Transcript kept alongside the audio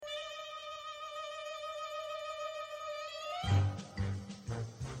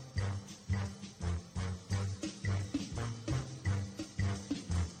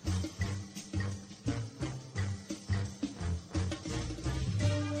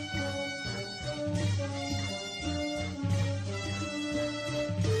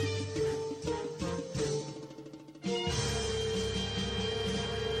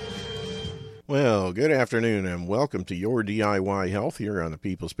Well, good afternoon and welcome to your DIY Health here on the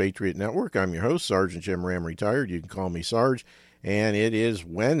People's Patriot Network. I'm your host, Sergeant Jim Ram, retired. You can call me Sarge. And it is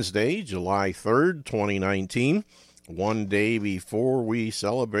Wednesday, July 3rd, 2019, one day before we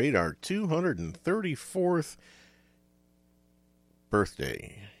celebrate our 234th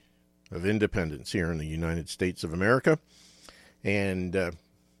birthday of independence here in the United States of America. And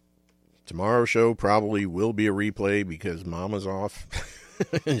tomorrow's show probably will be a replay because Mama's off.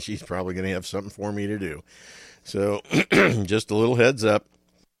 And she's probably going to have something for me to do. So, just a little heads up.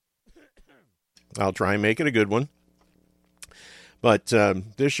 I'll try and make it a good one. But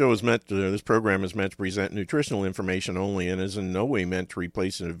this program is meant to present nutritional information only and is in no way meant to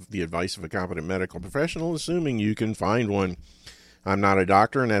replace the advice of a competent medical professional, assuming you can find one. I'm not a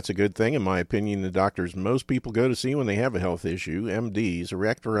doctor, and that's a good thing. In my opinion, the doctors most people go to see when they have a health issue, MDs, are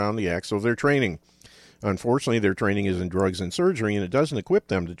wrapped around the axle of their training. Unfortunately, their training is in drugs and surgery, and it doesn't equip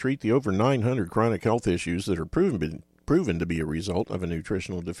them to treat the over 900 chronic health issues that are proven to be a result of a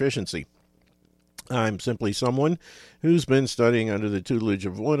nutritional deficiency. I'm simply someone who's been studying under the tutelage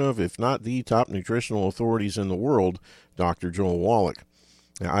of one of, if not the top nutritional authorities in the world, Dr. Joel Wallach.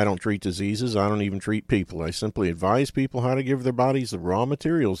 Now, I don't treat diseases. I don't even treat people. I simply advise people how to give their bodies the raw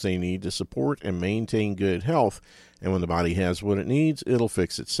materials they need to support and maintain good health, and when the body has what it needs, it'll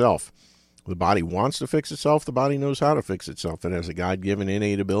fix itself. The body wants to fix itself. The body knows how to fix itself. It has a God-given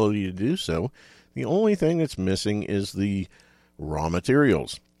innate ability to do so. The only thing that's missing is the raw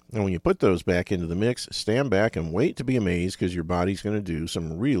materials. And when you put those back into the mix, stand back and wait to be amazed because your body's going to do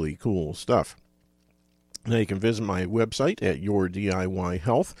some really cool stuff. Now you can visit my website at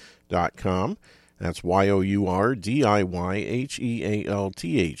yourdiyhealth.com. That's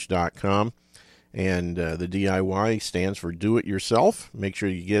yourdiyhealth.com. And the DIY stands for do it yourself. Make sure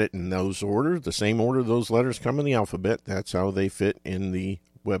you get it in those orders, the same order those letters come in the alphabet. That's how they fit in the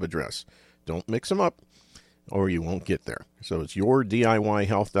web address. Don't mix them up or you won't get there. So it's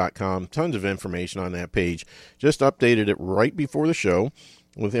yourdiyhealth.com. Tons of information on that page. Just updated it right before the show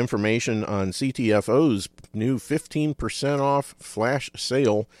with information on CTFO's new 15% off flash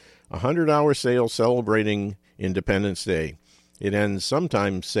sale, a 100-hour sale celebrating Independence Day. It ends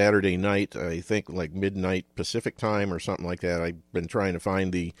sometime Saturday night, I think like midnight Pacific time or something like that. I've been trying to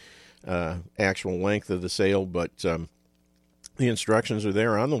find the actual length of the sale, but the instructions are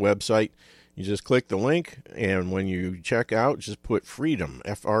there on the website. You just click the link, and when you check out, just put FREEDOM,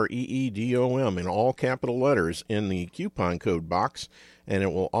 FREEDOM, in all capital letters in the coupon code box, and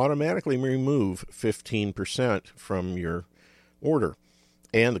it will automatically remove 15% from your order.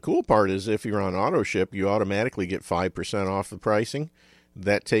 And the cool part is if you're on auto ship, you automatically get 5% off the pricing.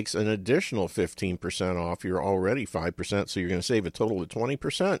 That takes an additional 15% off your already 5%, so you're going to save a total of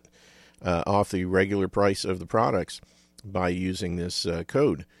 20% off the regular price of the products by using this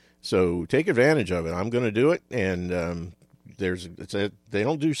code. So take advantage of it. I'm going to do it, and they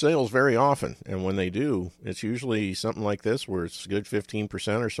don't do sales very often, and when they do, it's usually something like this where it's a good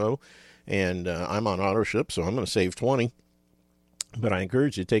 15% or so, and I'm on auto ship, so I'm going to save 20%. But I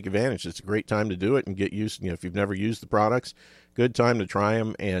encourage you to take advantage. It's a great time to do it and get used. If you've never used the products, good time to try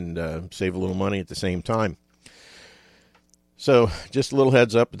them and save a little money at the same time. So just a little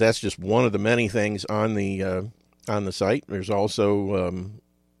heads up. That's just one of the many things on the site. There's also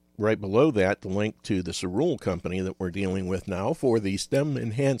right below that the link to the Cerule company that we're dealing with now for the STEM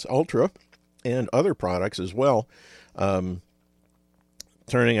Enhance Ultra and other products as well. Turning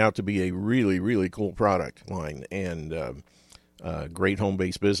out to be a really, really cool product line and great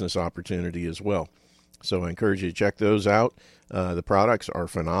home-based business opportunity as well. So I encourage you to check those out. The products are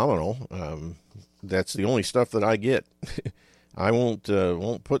phenomenal. That's the only stuff that I get. I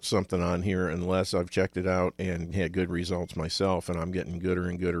won't put something on here unless I've checked it out and had good results myself, and I'm getting gooder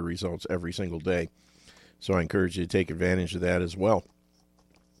and gooder results every single day. So I encourage you to take advantage of that as well.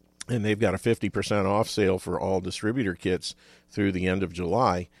 And they've got a 50% off sale for all distributor kits through the end of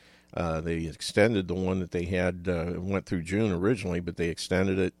July. They extended the one that they had, went through June originally, but they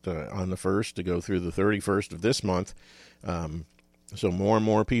extended it on the 1st to go through the 31st of this month. So more and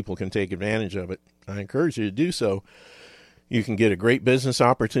more people can take advantage of it. I encourage you to do so. You can get a great business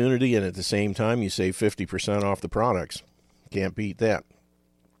opportunity, and at the same time, you save 50% off the products. Can't beat that.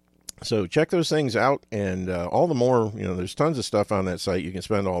 So check those things out, and all the more, there's tons of stuff on that site. You can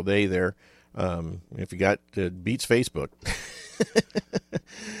spend all day there. If you got beats Facebook.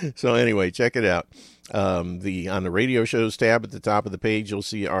 So anyway, check it out. On the radio shows tab at the top of the page, you'll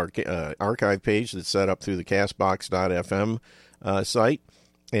see our archive page that's set up through the castbox.fm site.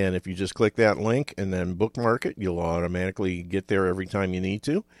 And if you just click that link and then bookmark it, you'll automatically get there every time you need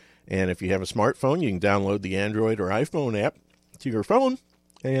to. And if you have a smartphone, you can download the Android or iPhone app to your phone.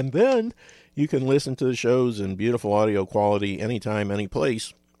 And then You can listen to the shows in beautiful audio quality anytime, any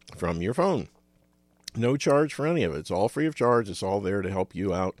place from your phone. No charge for any of it. It's all free of charge. It's all there to help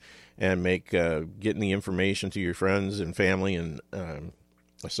you out and make getting the information to your friends and family and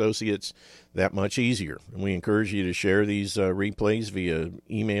associates that much easier. And we encourage you to share these replays via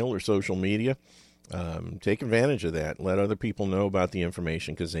email or social media. Take advantage of that. Let other people know about the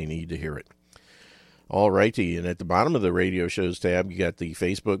information because they need to hear it. All righty, and at the bottom of the radio shows tab, you got the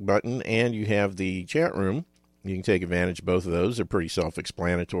Facebook button and you have the chat room. You can take advantage of both of those. They're pretty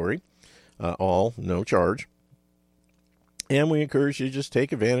self-explanatory. All no charge. And we encourage you to just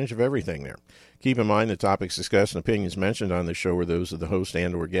take advantage of everything there. Keep in mind the topics discussed and opinions mentioned on the show are those of the host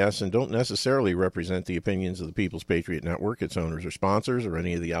and or guests and don't necessarily represent the opinions of the People's Patriot Network, its owners or sponsors, or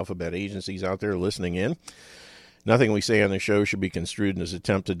any of the alphabet agencies out there listening in. Nothing we say on the show should be construed as an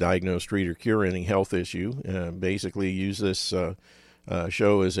attempt to diagnose, treat, or cure any health issue. Basically, use this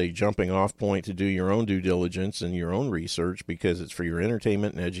show as a jumping off point to do your own due diligence and your own research because it's for your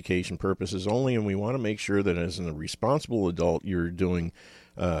entertainment and education purposes only, and we want to make sure that as a responsible adult you're doing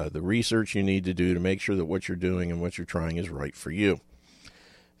the research you need to do to make sure that what you're doing and what you're trying is right for you.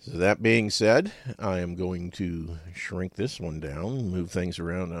 So that being said, I am going to shrink this one down, move things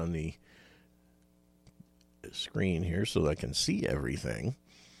around on the screen here so that I can see everything.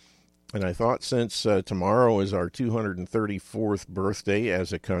 And I thought since tomorrow is our 234th birthday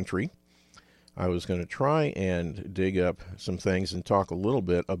as a country, I was going to try and dig up some things and talk a little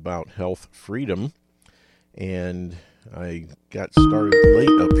bit about health freedom. And I got started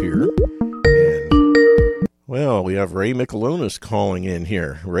late up here. And, well, we have Ray Mikelonis calling in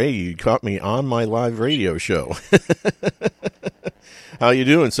here. Ray, you caught me on my live radio show. How you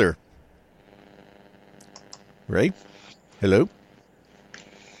doing, sir? Ray? Hello?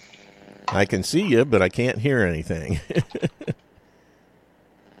 I can see you, but I can't hear anything.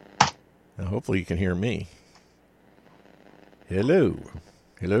 Now, hopefully you can hear me. Hello.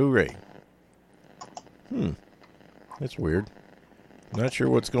 Hello, Ray. That's weird. Not sure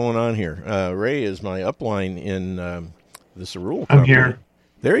what's going on here. Ray is my upline in the Cerule company. I'm here.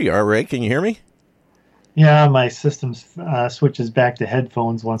 There you are, Ray. Can you hear me? Yeah, my system switches back to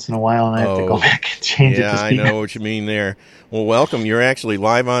headphones once in a while, and I have to go back and change it to speaker. Yeah, I know what you mean there. Well, welcome. You're actually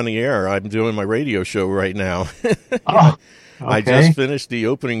live on the air. I'm doing my radio show right now. Oh, okay. I just finished the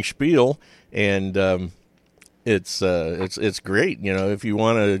opening spiel, and it's great. You know, if you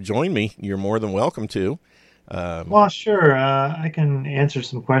want to join me, you're more than welcome to. Well, sure. I can answer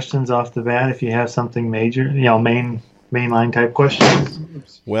some questions off the bat if you have something major, mainline type questions.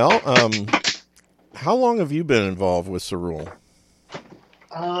 Oops. Well, how long have you been involved with Cerule?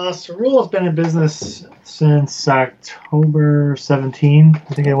 Cerule has been in business since October 17,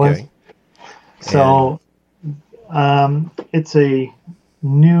 I think it was. So it's a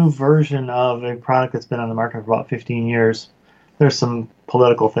new version of a product that's been on the market for about 15 years. There's some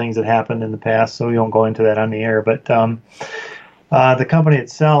political things that happened in the past, so we won't go into that on the air. But the company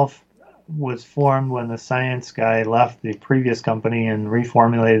itself was formed when the science guy left the previous company and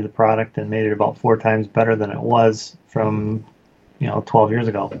reformulated the product and made it about 4 times better than it was from 12 years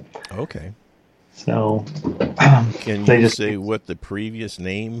ago. Okay. So can you say what the previous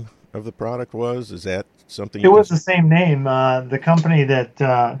name of the product was? Is that something? It was the same name. The company that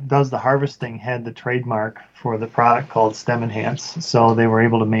does the harvesting had the trademark for the product called Stem Enhance, so they were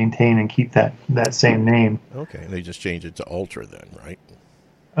able to maintain and keep that same name. Okay, they just changed it to Ultra then, right?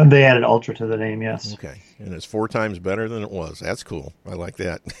 They added Ultra to the name, yes. Okay, and it's 4 times better than it was. That's cool. I like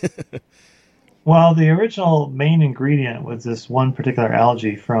that. Well, the original main ingredient was this one particular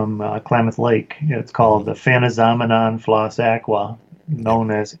algae from Klamath Lake. It's called the Phanazomenon floss aqua,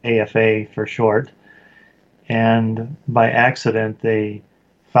 known as AFA for short. And by accident, they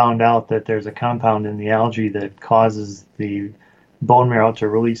found out that there's a compound in the algae that causes the bone marrow to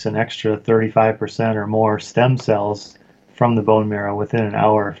release an extra 35% or more stem cells from the bone marrow within an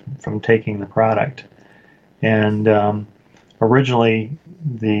hour from taking the product. And originally,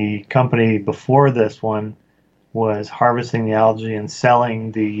 the company before this one was harvesting the algae and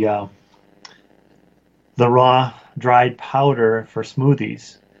selling the raw dried powder for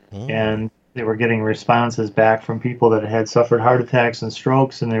smoothies. And they were getting responses back from people that had suffered heart attacks and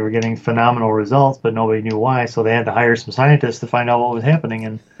strokes, and they were getting phenomenal results, but nobody knew why, so they had to hire some scientists to find out what was happening.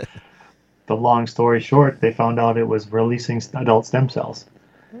 And the long story short, they found out it was releasing adult stem cells.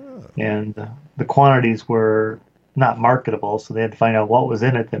 And the quantities were not marketable, so they had to find out what was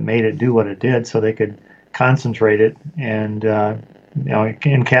in it that made it do what it did so they could concentrate it and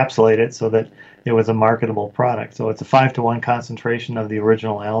encapsulate it so that it was a marketable product. So it's a 5-to-1 concentration of the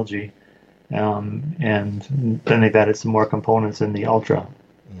original algae. And then they've added some more components in the Ultra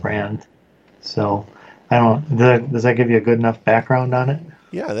brand. So I don't. Does that give you a good enough background on it?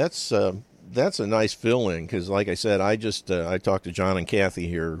 Yeah, that's a nice fill-in because, like I said, I talked to John and Kathy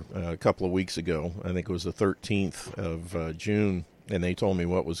here a couple of weeks ago. I think it was the 13th of June, and they told me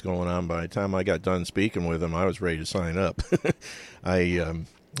what was going on. By the time I got done speaking with them, I was ready to sign up.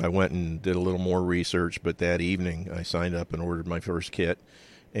 I went and did a little more research, but that evening I signed up and ordered my first kit,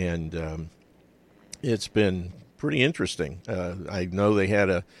 and it's been pretty interesting. I know they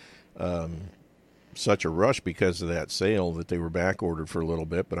had such a rush because of that sale that they were back ordered for a little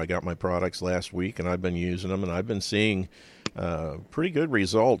bit, but I got my products last week and I've been using them, and I've been seeing pretty good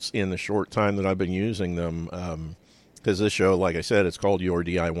results in the short time that I've been using them. Because this show, like I said, it's called Your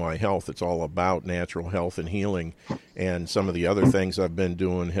DIY Health. It's all about natural health and healing, and some of the other things I've been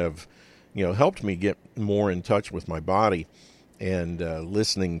doing have, helped me get more in touch with my body and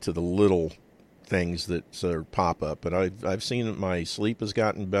listening to the little things that sort of pop up. But I've seen that my sleep has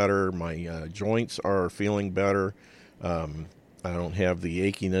gotten better, my joints are feeling better. I don't have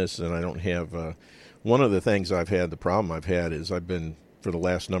the achiness, and I don't have. One of the things the problem I've had is I've been, for the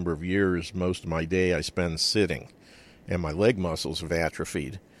last number of years, most of my day I spend sitting, and my leg muscles have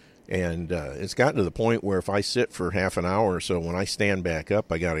atrophied. And it's gotten to the point where if I sit for half an hour or so, when I stand back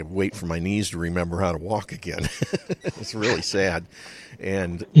up, I got to wait for my knees to remember how to walk again. It's really sad.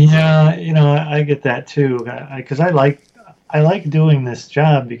 And Yeah, I get that too. Because I like doing this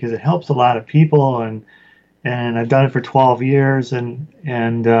job because it helps a lot of people, and I've done it for 12 years, and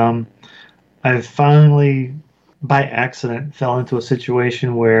I've finally, by accident, fell into a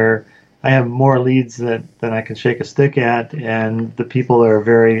situation where I have more leads than I can shake a stick at, and the people are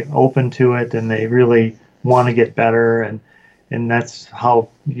very open to it, and they really want to get better, and that's how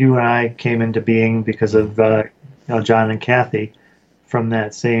you and I came into being because of John and Kathy from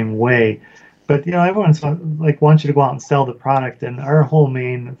that same way. But everyone's like wants you to go out and sell the product, and our whole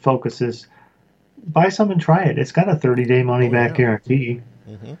main focus is buy some and try it. It's got a 30-day money back guarantee,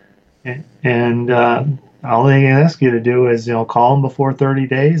 and all they ask you to do is, call them before 30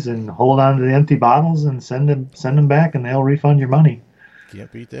 days and hold on to the empty bottles and send them back, and they'll refund your money.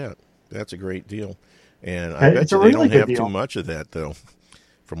 Can't beat that. That's a great deal. And I bet you they don't have too much of that, though.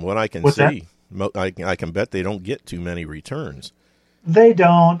 From what I can see, I can bet they don't get too many returns. They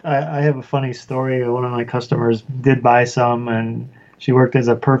don't. I have a funny story. One of my customers did buy some, and she worked as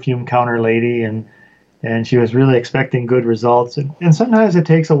a perfume counter lady, and she was really expecting good results. And sometimes it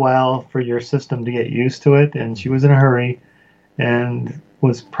takes a while for your system to get used to it, and she was in a hurry and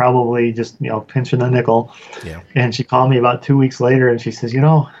was probably just, pinching the nickel. Yeah. And she called me about 2 weeks later, and she says,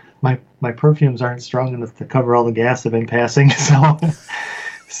 my perfumes aren't strong enough to cover all the gas I've been passing.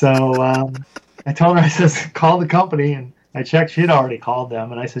 So I told her, I says, call the company, and I checked. She had already called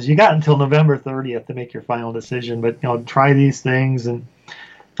them, and I says, you got until November 30th to make your final decision, but try these things. And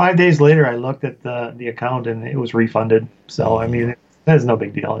 5 days later, I looked at the account, and it was refunded. So I mean, that is no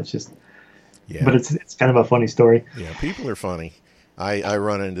big deal. It's just, but it's kind of a funny story. Yeah, people are funny. I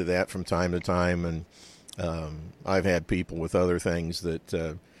run into that from time to time, and I've had people with other things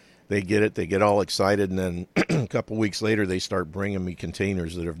that they get it, they get all excited, and then a couple weeks later they start bringing me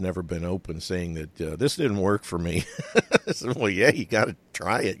containers that have never been opened, saying that this didn't work for me. I said, well, yeah, you got to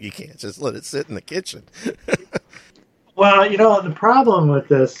try it. You can't just let it sit in the kitchen. Well, the problem with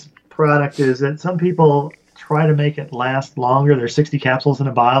this product is that some people try to make it last longer. There's 60 capsules in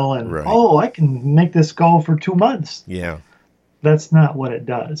a bottle, and I can make this go for 2 months. Yeah. That's not what it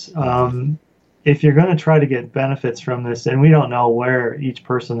does. If you're going to try to get benefits from this, and we don't know where each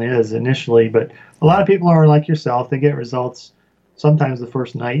person is initially, but a lot of people are like yourself. They get results sometimes the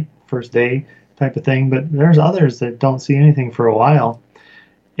first night, first day type of thing, but there's others that don't see anything for a while.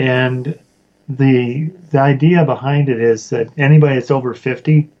 And the idea behind it is that anybody that's over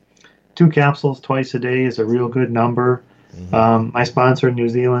 50, 2 capsules twice a day is a real good number. My sponsor in New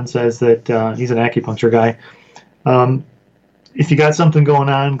Zealand says that he's an acupuncture guy. If you got something going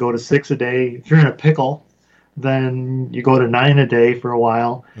on, go to 6 a day. If you're in a pickle, then you go to 9 a day for a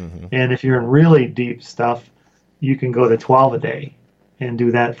while. And if you're in really deep stuff, you can go to 12 a day and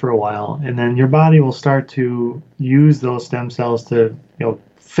do that for a while. And then your body will start to use those stem cells to,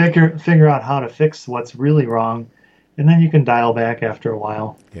 figure out how to fix what's really wrong. And then you can dial back after a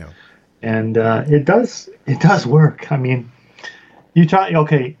while. Yeah. And it does work. I mean,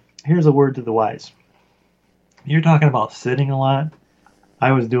 okay, here's a word to the wise. You're talking about sitting a lot.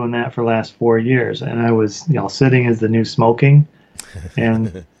 I was doing that for the last 4 years, and I was, sitting is the new smoking.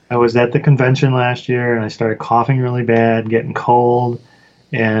 And I was at the convention last year, and I started coughing really bad, getting cold,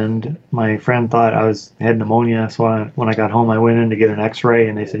 and my friend thought I had pneumonia. So when I got home, I went in to get an X-ray,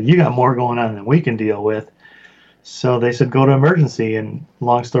 and they said, you got more going on than we can deal with. So they said go to emergency, and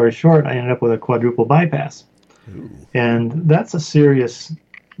long story short, I ended up with a quadruple bypass. Ooh. And that's a serious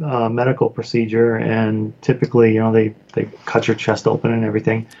medical procedure, and typically, they cut your chest open and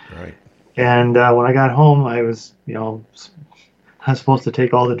everything. Right. And when I got home, I was supposed to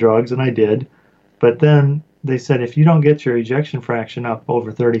take all the drugs, and I did. But then they said, if you don't get your ejection fraction up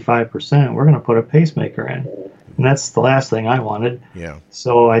over 35%, we're going to put a pacemaker in. And that's the last thing I wanted. Yeah.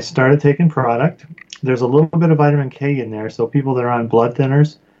 So I started taking product. There's a little bit of vitamin K in there. So people that are on blood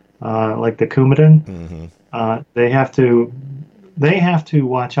thinners, like the Coumadin, they have to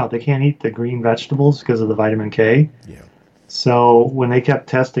watch out. They can't eat the green vegetables because of the vitamin K. Yeah. So when they kept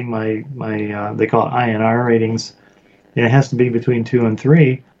testing my they call it INR ratings, and it has to be between 2 and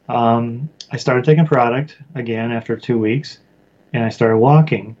 3. I started taking product again after 2 weeks, and I started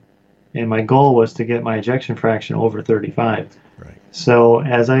walking. And my goal was to get my ejection fraction over 35. Right. So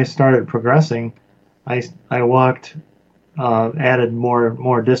as I started progressing, I walked, added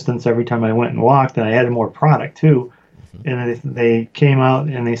more distance every time I went and walked, and I added more product too. And they came out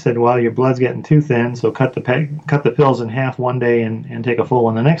and they said, well, your blood's getting too thin, so cut the pills in half one day and take a full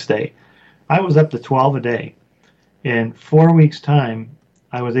one the next day. I was up to 12 a day. In 4 weeks' time,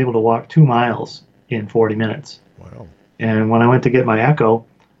 I was able to walk 2 miles in 40 minutes. Wow. And when I went to get my echo,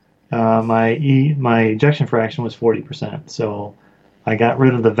 my ejection fraction was 40%. So I got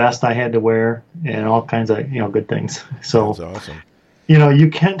rid of the vest I had to wear and all kinds of good things. So that's awesome. You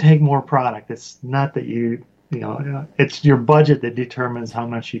can take more product. It's not that it's your budget that determines how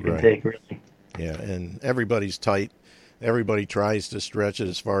much you can take, really. Yeah, and everybody's tight. Everybody tries to stretch it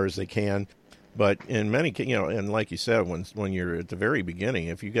as far as they can. But in many, and like you said, when you're at the very beginning,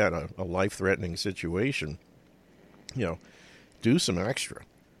 if you got a life-threatening situation, do some extra,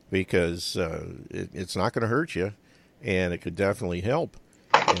 because it's not going to hurt you, and it could definitely help.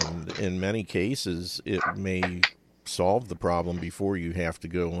 And in many cases, it may solve the problem before you have to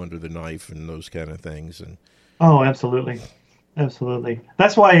go under the knife and those kind of things. And oh, absolutely. Absolutely.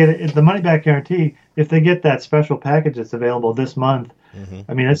 That's why the money-back guarantee, if they get that special package that's available this month,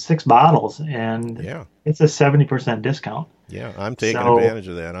 I mean, it's 6 bottles, and it's a 70% discount. Yeah, I'm taking advantage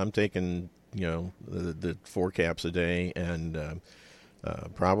of that. I'm taking, the 4 caps a day, and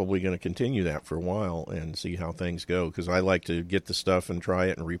probably going to continue that for a while and see how things go, because I like to get the stuff and try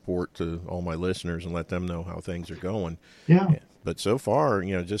it and report to all my listeners and let them know how things are going. Yeah. But so far,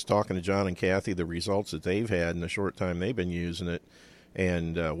 just talking to John and Kathy, the results that they've had in the short time they've been using it,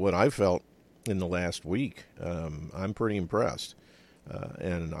 and what I've felt in the last week, I'm pretty impressed.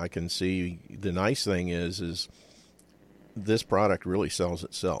 And I can see the nice thing is this product really sells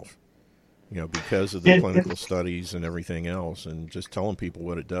itself, because of the clinical studies and everything else, and just telling people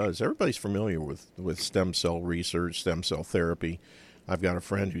what it does. Everybody's familiar with stem cell research, stem cell therapy. I've got a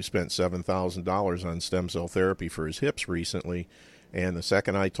friend who spent $7,000 on stem cell therapy for his hips recently, and the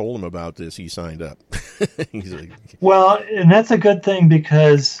second I told him about this, he signed up. He's like, well, and that's a good thing,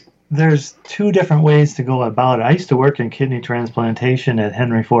 because there's 2 different ways to go about it. I used to work in kidney transplantation at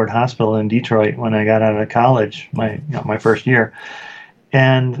Henry Ford Hospital in Detroit when I got out of college, my first year.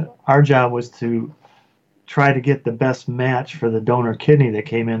 And our job was to try to get the best match for the donor kidney that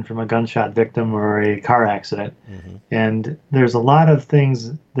came in from a gunshot victim or a car accident. And there's a lot of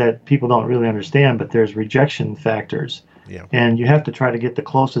things that people don't really understand, but there's rejection factors. Yeah. And you have to try to get the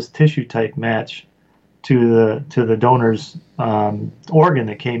closest tissue type match to the donor's organ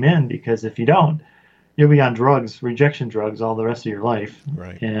that came in, because if you don't, you'll be on rejection drugs, all the rest of your life.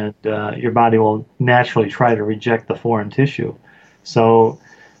 Right. And your body will naturally try to reject the foreign tissue. So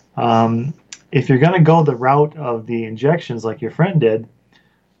if you're going to go the route of the injections like your friend did,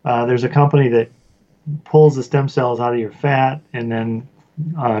 there's a company that pulls the stem cells out of your fat and then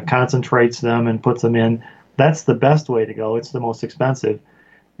concentrates them and puts them in. That's the best way to go. It's the most expensive.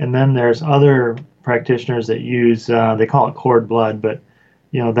 And then there's other practitioners that use, they call it cord blood, but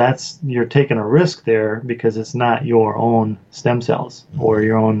you're taking a risk there, because it's not your own stem cells or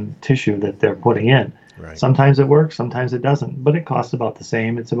your own tissue that they're putting in. Right. Sometimes it works, sometimes it doesn't, but it costs about the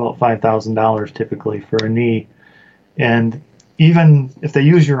same. It's about $5,000 typically for a knee. And even if they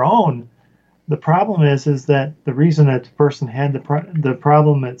use your own, the problem is that the reason that the person had the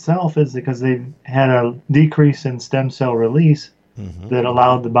problem itself is because they've had a decrease in stem cell release that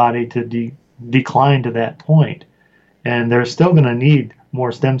allowed the body to decline to that point. And they're still going to need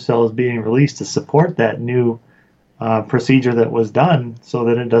more stem cells being released to support that new procedure that was done, so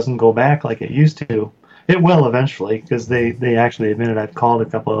that it doesn't go back like it used to. It will eventually, because they actually admitted. I've called a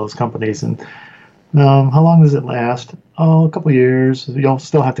couple of those companies, and how long does it last? Oh, a couple of years. You'll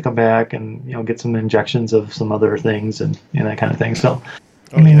still have to come back and get some injections of some other things and that kind of thing. So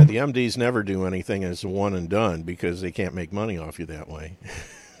Oh, yeah, the MDs never do anything as a one and done because they can't make money off you that way.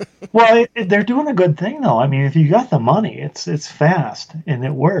 Well, they're doing a good thing though. I mean, if you got the money, it's fast and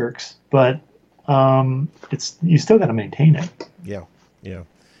it works, but it's you still got to maintain it. Yeah, yeah.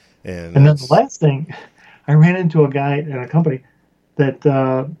 And then the last thing, I ran into a guy in a company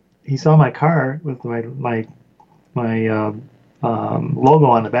that he saw my car with my logo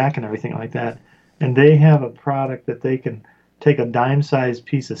on the back and everything like that, and they have a product that they can take a dime-sized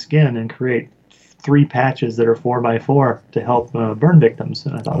piece of skin and create 3 patches that are 4x4 to help burn victims.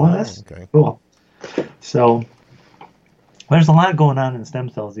 And I thought, well, that's cool. So there's a lot going on in stem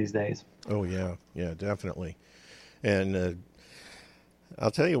cells these days. Oh yeah, yeah, definitely. And I'll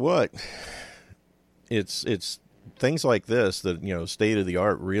tell you what, it's things like this that, you know, state of the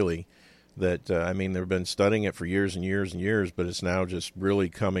art really, that I mean, they've been studying it for years and years and years, but it's now just really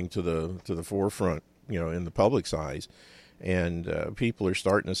coming to the forefront, you know, in the public's eyes. And people are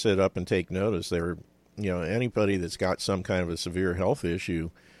starting to sit up and take notice. They're, you know, anybody that's got some kind of a severe health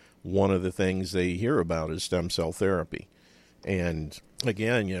issue, one of the things they hear about is stem cell therapy. And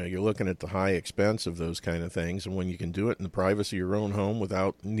again, you know, you're looking at the high expense of those kind of things, and when you can do it in the privacy of your own home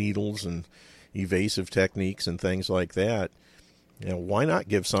without needles and evasive techniques and things like that, you know, why not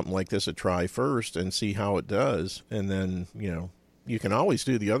give something like this a try first and see how it does, and then, you know, you can always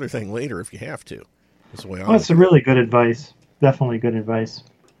do the other thing later if you have to. That's the way That's a really good advice. Definitely good advice.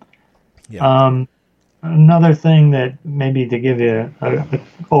 Yeah. Another thing that maybe to give you an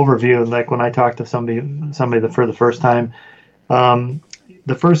overview, like when I talk to somebody for the first time,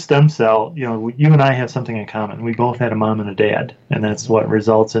 the first stem cell, you know, you and I have something in common. We both had a mom and a dad, and that's what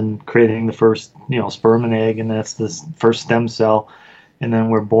results in creating the first, you know, sperm and egg, and that's the first stem cell. And then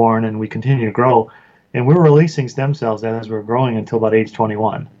we're born and we continue to grow. And we're releasing stem cells as we're growing until about age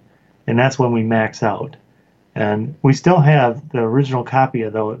 21. And that's when we max out. And we still have the original copy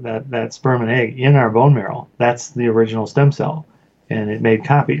of that sperm and egg in our bone marrow. That's the original stem cell, and it made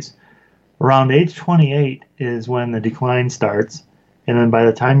copies. Around age 28 is when the decline starts, and then by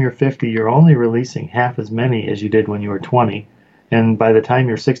the time you're 50, you're only releasing half as many as you did when you were 20, and by the time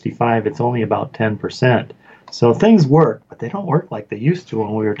you're 65, it's only about 10%. So things work, but they don't work like they used to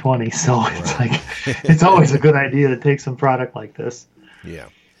when we were 20, so it's like it's always a good idea to take some product like this. Yeah.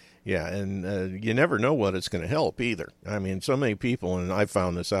 Yeah, and you never know what it's going to help either. I mean, so many people, and I've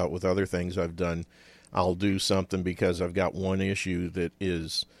found this out with other things I've done, I'll do something because I've got one issue that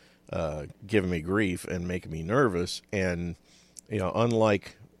is giving me grief and making me nervous. And, you know,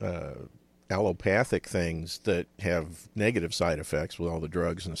 unlike allopathic things that have negative side effects with all the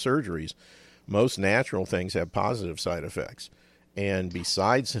drugs and the surgeries, most natural things have positive side effects. And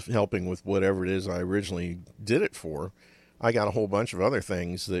besides helping with whatever it is I originally did it for, I got a whole bunch of other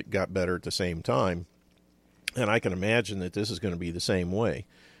things that got better at the same time, and I can imagine that this is going to be the same way.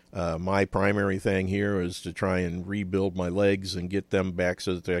 My primary thing here is to try and rebuild my legs and get them back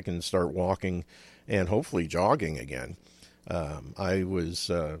so that I can start walking and hopefully jogging again. I was,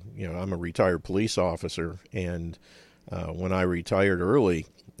 you know, I'm a retired police officer, and when I retired early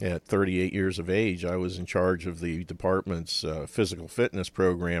at 38 years of age, I was in charge of the department's physical fitness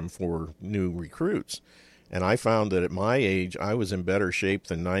program for new recruits. And I found that at my age, I was in better shape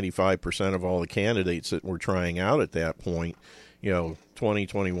than 95% of all the candidates that were trying out at that point. You know, 20,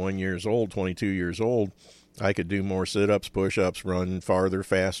 21 years old, 22 years old, I could do more sit-ups, push-ups, run farther,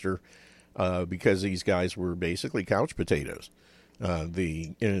 faster, because these guys were basically couch potatoes.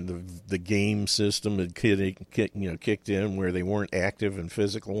 The game system had kicked in where they weren't active and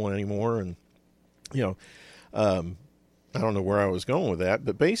physical anymore. And, you know, I don't know where I was going with that,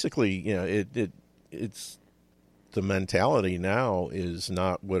 but basically, you know, it's the mentality now is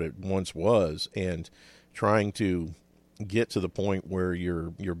not what it once was, and trying to get to the point where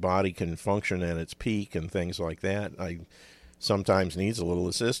your body can function at its peak and things like that, I sometimes needs a little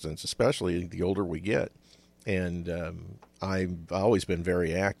assistance, especially the older we get. And I've always been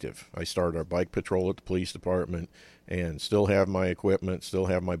very active. I started our bike patrol at the police department and still have my equipment, still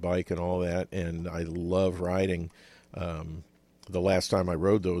have my bike and all that, and I love riding. The last time I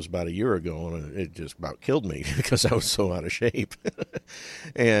rode those about a year ago, and it just about killed me because I was so out of shape.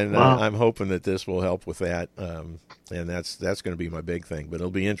 And Wow. I'm hoping that this will help with that, and that's going to be my big thing. But it'll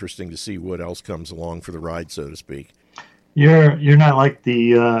be interesting to see what else comes along for the ride, so to speak. You're not like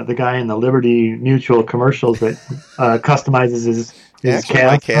the guy in the Liberty Mutual commercials that customizes his Actually,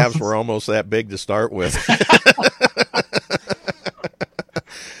 calves. my calves were almost that big to start with.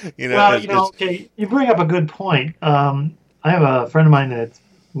 Okay, you bring up a good point. I have a friend of mine that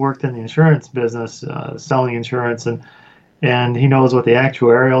worked in the insurance business, selling insurance, and he knows what the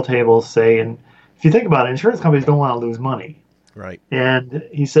actuarial tables say. And if you think about it, insurance companies don't want to lose money. Right. And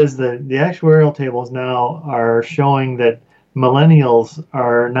he says that the actuarial tables now are showing that millennials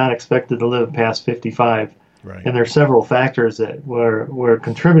are not expected to live past 55. Right. And there's several factors that were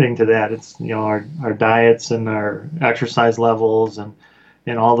contributing to that. It's, our diets and our exercise levels and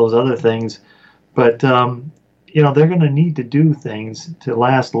all those other things. But, they're going to need to do things to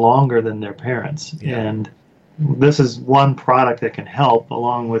last longer than their parents. Yeah. And this is one product that can help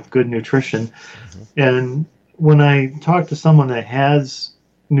along with good nutrition. Mm-hmm. And when I talk to someone that has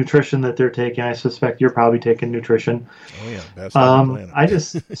nutrition that they're taking, I suspect you're probably taking nutrition. Oh yeah, best on the planet. I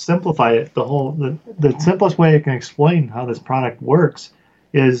just simplify it. The simplest way I can explain how this product works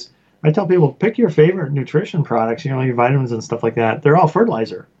is I tell people pick your favorite nutrition products. Your vitamins and stuff like that. They're all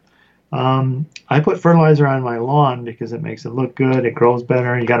fertilizer. I put fertilizer on my lawn because it makes it look good. It grows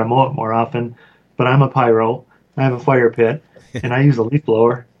better. You got to mow it more often. But I'm a pyro. I have a fire pit, and I use a leaf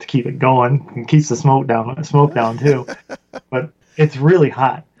blower to keep it going and keeps the smoke down too. But it's really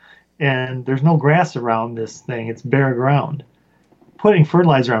hot, and there's no grass around this thing. It's bare ground. Putting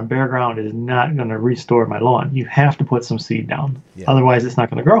fertilizer on bare ground is not going to restore my lawn. You have to put some seed down. Yeah. Otherwise, it's not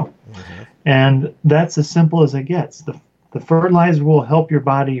going to grow. Mm-hmm. And that's as simple as it gets. The fertilizer will help your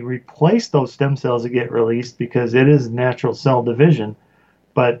body replace those stem cells that get released because it is natural cell division.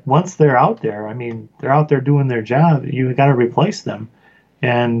 But once they're out there, they're out there doing their job. You got to replace them.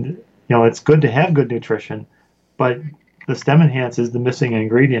 And, it's good to have good nutrition, but the stem enhance is the missing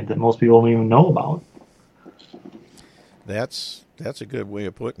ingredient that most people don't even know about. That's a good way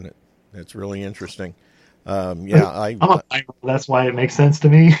of putting it. That's really interesting. That's why it makes sense to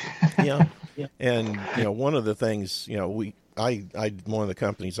me. Yeah. And, one of the things, one of the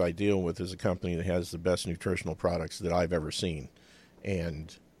companies I deal with is a company that has the best nutritional products that I've ever seen.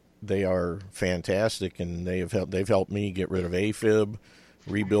 And they are fantastic, and they've helped me get rid of AFib,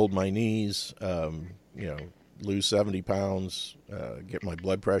 rebuild my knees, lose 70 pounds, get my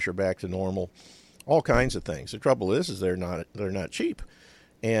blood pressure back to normal, all kinds of things. The trouble is they're not cheap.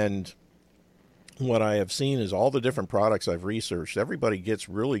 And what I have seen is all the different products I've researched, everybody gets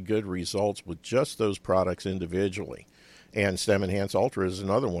really good results with just those products individually. And Stem Enhance Ultra is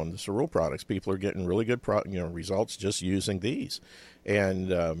another one. The Cerule products, people are getting really good results just using these.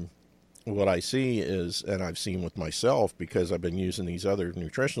 And what I see is, and I've seen with myself because I've been using these other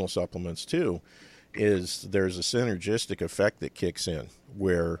nutritional supplements too, is there's a synergistic effect that kicks in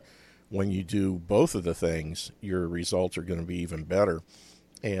where when you do both of the things, your results are going to be even better.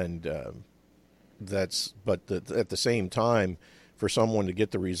 And at the same time, for someone to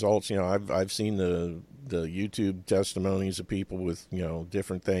get the results, I've seen the YouTube testimonies of people with,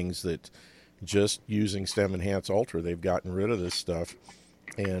 different things that just using Stem Enhance Ultra, they've gotten rid of this stuff.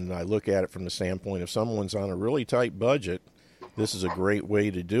 And I look at it from the standpoint, if someone's on a really tight budget, this is a great way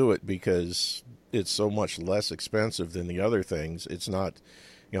to do it because it's so much less expensive than the other things. It's not,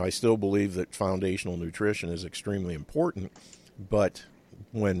 I still believe that foundational nutrition is extremely important, but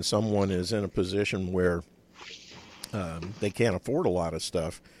when someone is in a position where they can't afford a lot of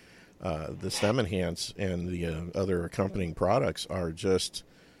stuff, the Stem Enhance and the other accompanying products are just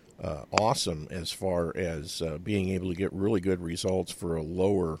awesome as far as being able to get really good results for a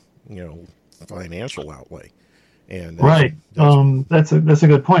lower, financial outlay. And that's a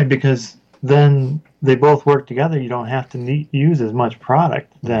good point because then they both work together. You don't have to use as much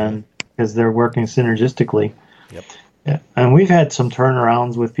product then because they're working synergistically. Yep. Yeah. And we've had some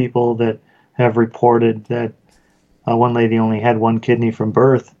turnarounds with people that have reported that one lady only had one kidney from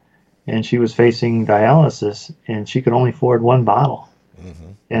birth, and she was facing dialysis, and she could only afford one bottle.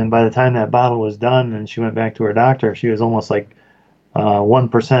 Mm-hmm. And by the time that bottle was done and she went back to her doctor, she was almost like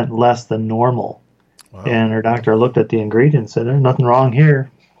 1% less than normal. Wow. And her doctor looked at the ingredients and said, there's nothing wrong here.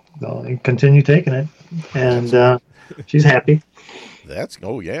 So continue taking it. And she's happy.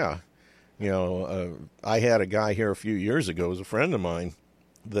 Yeah. I had a guy here a few years ago, was a friend of mine,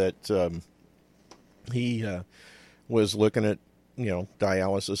 that he was looking at,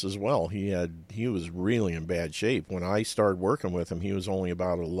 dialysis as well. He was really in bad shape. When I started working with him, he was only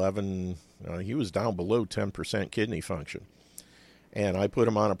about 11, he was down below 10% kidney function. And I put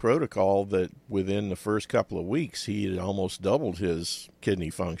him on a protocol that within the first couple of weeks, he had almost doubled his kidney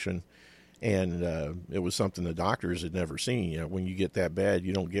function. And it was something the doctors had never seen. When you get that bad,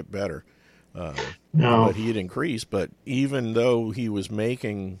 you don't get better. No. But he had increased. But even though he was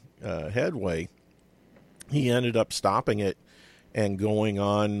making headway, he ended up stopping it and going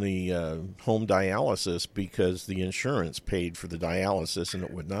on the home dialysis because the insurance paid for the dialysis and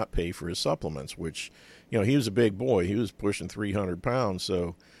it would not pay for his supplements, which, he was a big boy. He was pushing 300 pounds.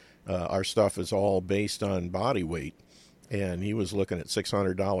 So our stuff is all based on body weight. And he was looking at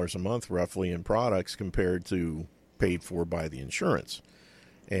 $600 a month roughly in products compared to paid for by the insurance.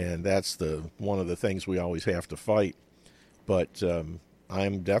 And that's one of the things we always have to fight. But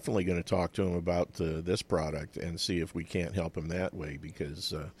I'm definitely going to talk to him about this product and see if we can't help him that way,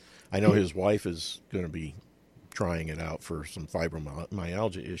 because I know his wife is going to be trying it out for some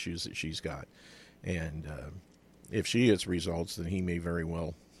fibromyalgia issues that she's got. And if she gets results, then he may very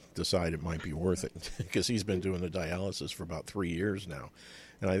well decide it might be worth it, because he's been doing the dialysis for about 3 years now.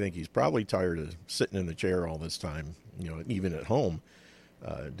 And I think he's probably tired of sitting in the chair all this time, even at home,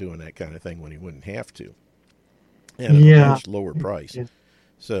 doing that kind of thing when he wouldn't have to. And at a much lower price. Yeah.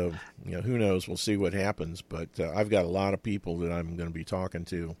 So, who knows? We'll see what happens. But I've got a lot of people that I'm going to be talking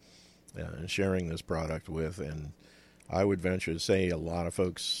to and sharing this product with. And I would venture to say a lot of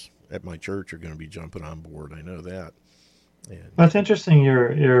folks at my church are going to be jumping on board. I know that. And, well, it's interesting.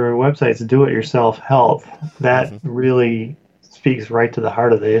 Your website's Do-It-Yourself Health. That really speaks right to the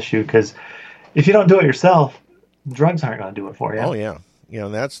heart of the issue, because if you don't do it yourself, drugs aren't going to do it for you. Oh, yeah.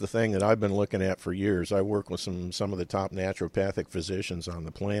 And that's the thing that I've been looking at for years. I work with some of the top naturopathic physicians on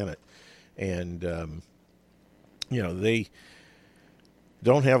the planet. And, they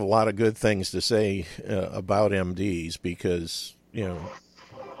don't have a lot of good things to say about MDs, because,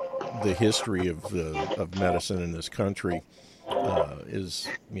 the history of medicine in this country is,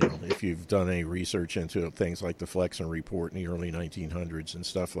 if you've done any research into it, things like the Flexen Report in the early 1900s and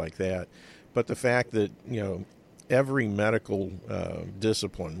stuff like that. But the fact that, every medical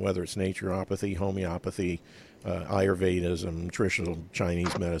discipline, whether it's naturopathy, homeopathy, Ayurvedism, nutritional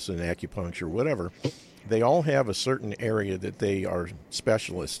Chinese medicine, acupuncture, whatever, they all have a certain area that they are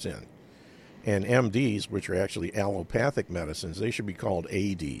specialists in. And MDs, which are actually allopathic medicines, they should be called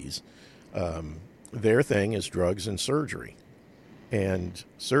ADs. Their thing is drugs and surgery. And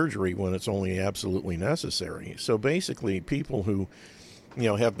surgery when it's only absolutely necessary. So basically, people who,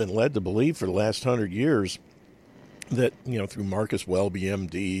 have been led to believe for the last 100 years that, through Marcus Welby,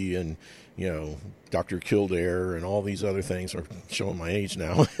 MD, and, Dr. Kildare, and all these other things, are showing my age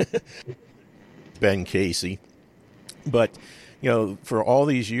now, Ben Casey. But, for all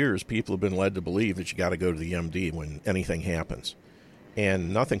these years, people have been led to believe that you got to go to the MD when anything happens.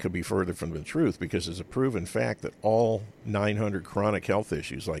 And nothing could be further from the truth, because it's a proven fact that all 900 chronic health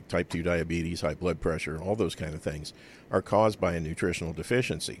issues like type 2 diabetes, high blood pressure, all those kind of things are caused by a nutritional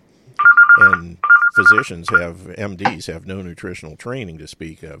deficiency. And MDs have no nutritional training to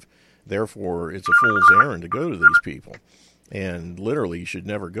speak of. Therefore, it's a fool's errand to go to these people. And literally, you should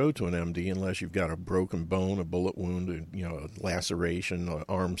never go to an MD unless you've got a broken bone, a bullet wound, a laceration, an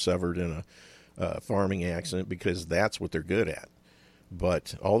arm severed in a farming accident, because that's what they're good at.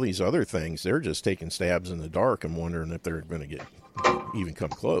 But all these other things, they're just taking stabs in the dark and wondering if they're going to even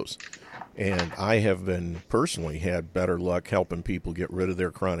come close. And I have personally had better luck helping people get rid of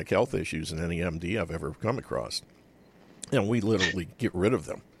their chronic health issues than any MD I've ever come across. And we literally get rid of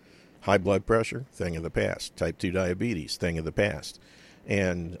them. High blood pressure, thing of the past. Type 2 diabetes, thing of the past.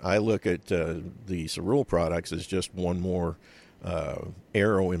 And I look at the Cerule products as just one more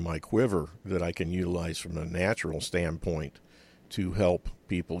arrow in my quiver that I can utilize from a natural standpoint to help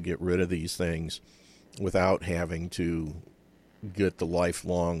people get rid of these things without having to get the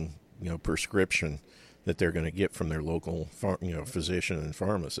lifelong, prescription that they're going to get from their local, physician and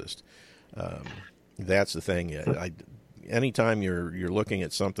pharmacist. That's the thing. Anytime you're looking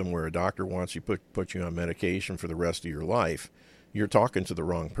at something where a doctor wants you put you on medication for the rest of your life, you're talking to the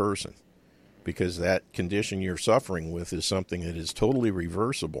wrong person, because that condition you're suffering with is something that is totally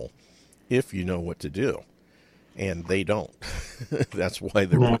reversible if you know what to do. And they don't. That's why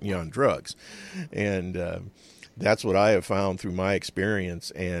they're putting you on drugs. And that's what I have found through my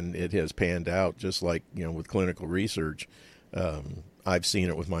experience, and it has panned out just like, with clinical research. I've seen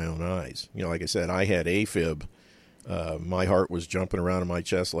it with my own eyes. Like I said, I had AFib. My heart was jumping around in my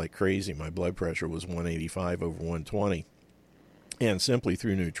chest like crazy. My blood pressure was 185 over 120. And simply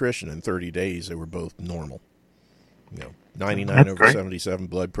through nutrition, in 30 days, they were both normal. 99 That's over great. 77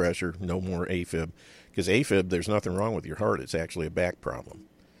 blood pressure, no more AFib. Because AFib, there's nothing wrong with your heart. It's actually a back problem.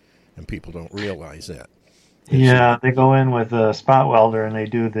 And people don't realize that. They go in with a spot welder and they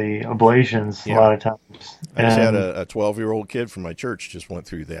do the ablations a lot of times. I just had a 12-year-old kid from my church just went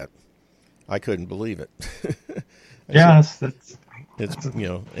through that. I couldn't believe it. It's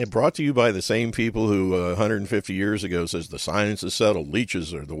it brought to you by the same people who 150 years ago says the science is settled,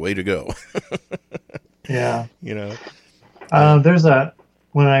 leeches are the way to go.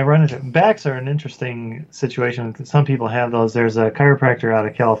 When I run into backs are an interesting situation. Some people have those. There's a chiropractor out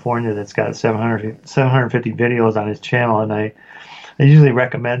of California that's got 750 videos on his channel, and I usually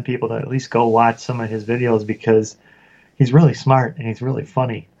recommend people to at least go watch some of his videos, because he's really smart and he's really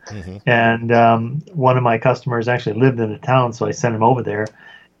funny. Mm-hmm. And one of my customers actually lived in the town, so I sent him over there.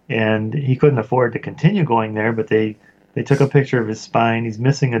 And he couldn't afford to continue going there, but they took a picture of his spine. He's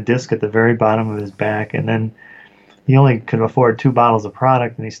missing a disc at the very bottom of his back, and then he only could afford 2 bottles of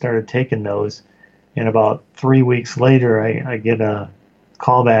product, and he started taking those. And about 3 weeks later, I get a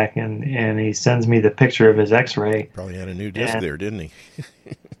call back, and he sends me the picture of his X-ray. Probably had a new disc there, didn't he?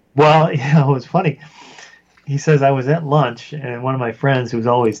 Well, yeah, it was funny. He says I was at lunch, and one of my friends who's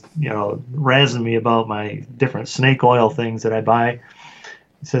always, razzing me about my different snake oil things that I buy,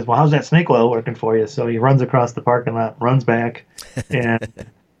 he says, well, how's that snake oil working for you? So he runs across the parking lot, runs back, and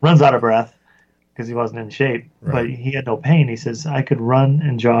runs out of breath because he wasn't in shape. Right. But he had no pain. He says, I could run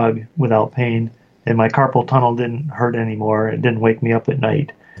and jog without pain, and my carpal tunnel didn't hurt anymore. It didn't wake me up at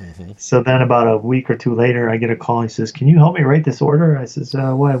night. Mm-hmm. So then about a week or two later, I get a call. He says, can you help me write this order? I says,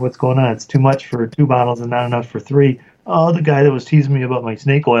 why? What's going on? It's too much for 2 bottles and not enough for 3. Oh, the guy that was teasing me about my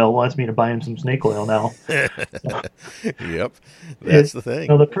snake oil wants me to buy him some snake oil now. Yep, that's the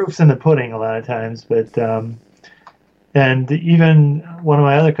thing. The proof's in the pudding a lot of times. But and even one of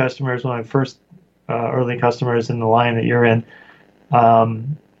my other customers, one of my first early customers in the line that you're in,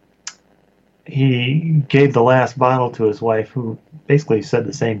 he gave the last bottle to his wife, who basically said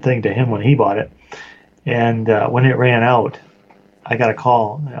the same thing to him when he bought it. And when it ran out, I got a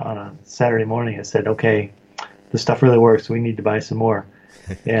call on a Saturday morning. It said, okay, the stuff really works. We need to buy some more.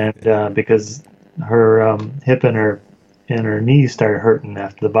 And because her hip and her knees started hurting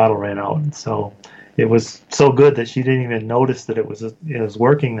after the bottle ran out. And so it was so good that she didn't even notice that it was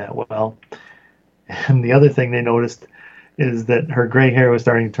working that well. And the other thing they noticed is that her gray hair was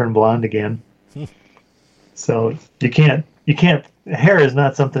starting to turn blonde again. So you can't, hair is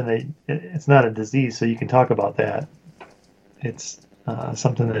not something that, it's not a disease, so you can talk about that. It's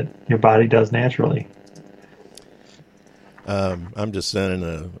something that your body does naturally. I'm just sending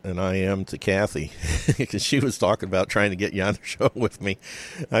an IM to Kathy because she was talking about trying to get you on the show with me.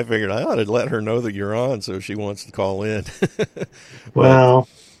 I figured I ought to let her know that you're on, so if she wants to call in. But,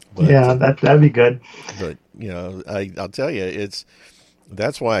 yeah, that'd be good. But I'll tell you,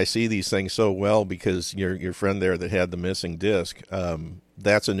 that's why I see these things so well, because your friend there that had the missing disc,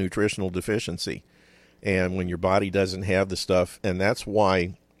 that's a nutritional deficiency, and when your body doesn't have the stuff, and that's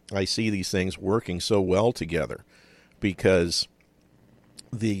why I see these things working so well together. Because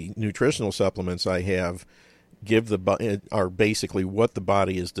the nutritional supplements I have are basically what the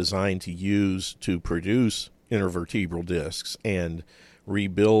body is designed to use to produce intervertebral discs and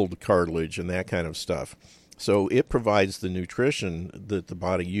rebuild cartilage and that kind of stuff. So it provides the nutrition that the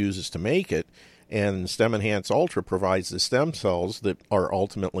body uses to make it, and Stem Enhance Ultra provides the stem cells that are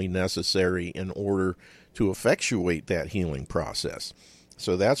ultimately necessary in order to effectuate that healing process.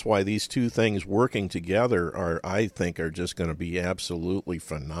 So that's why these two things working together I think are just going to be absolutely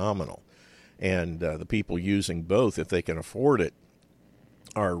phenomenal. And the people using both, if they can afford it,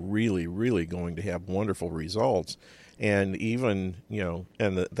 are really, really going to have wonderful results. And even,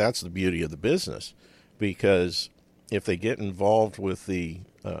 that's the beauty of the business, because if they get involved with the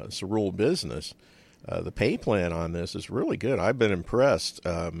Cerule business, the pay plan on this is really good. I've been impressed.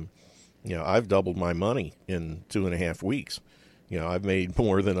 I've doubled my money in 2.5 weeks. I've made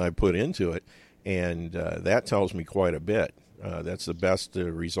more than I put into it, and that tells me quite a bit. That's the best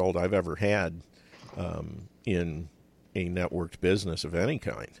result I've ever had in a networked business of any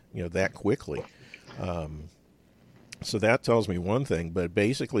kind, that quickly. So that tells me one thing, but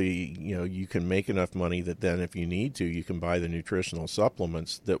basically, you can make enough money that then if you need to, you can buy the nutritional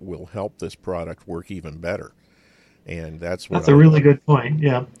supplements that will help this product work even better. And that's a really good point.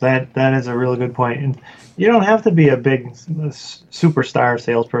 Yeah, that is a really good point. And you don't have to be a big superstar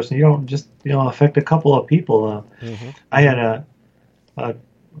salesperson. You don't just affect a couple of people. I had a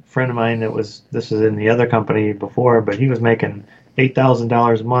friend of mine this was in the other company before, but he was making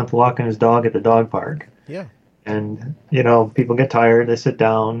 $8,000 a month walking his dog at the dog park. Yeah. And people get tired. They sit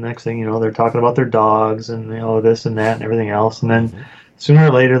down. Next thing they're talking about their dogs and this and that and everything else. And then sooner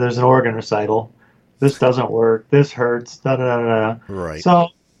or later, there's an organ recital. This doesn't work. This hurts. Da da da da. Right. So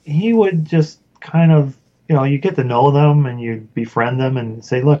he would just kind of, you get to know them and you befriend them and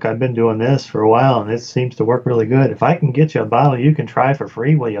say, look, I've been doing this for a while and this seems to work really good. If I can get you a bottle you can try for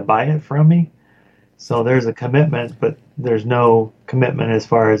free, will you buy it from me? So there's a commitment, but there's no commitment as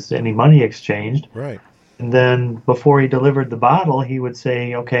far as any money exchanged. Right. And then before he delivered the bottle, he would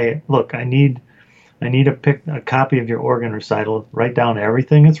say, okay, look, I need a copy of your organ recital. Write down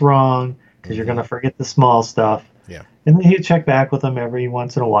everything that's wrong, because you're going to forget the small stuff. Yeah. And then he'd check back with them every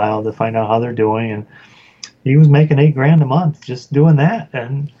once in a while to find out how they're doing. And he was making $8,000 a month just doing that.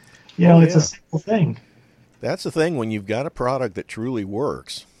 And, it's a simple thing. That's the thing. When you've got a product that truly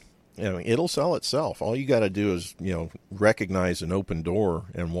works, It'll sell itself. All you got to do is, recognize an open door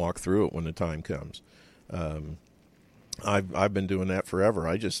and walk through it when the time comes. I've been doing that forever.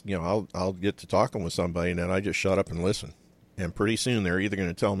 I just, I'll get to talking with somebody and then I just shut up and listen. And pretty soon they're either going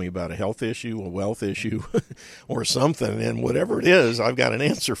to tell me about a health issue, a wealth issue, or something. And whatever it is, I've got an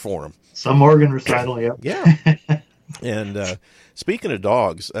answer for them. Some organ recital, yep. Yeah. And speaking of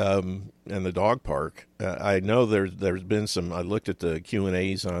dogs and the dog park, I know there's been some. I looked at the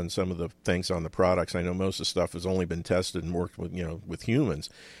Q&As on some of the things on the products. I know most of the stuff has only been tested and worked with with humans.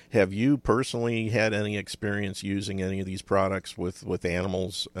 Have you personally had any experience using any of these products with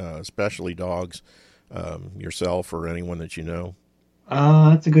animals, especially dogs, yourself or anyone that you know?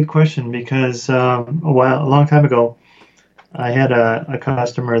 That's a good question because a long time ago, I had a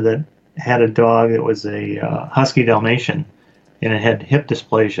customer that had a dog that was a Husky Dalmatian, and it had hip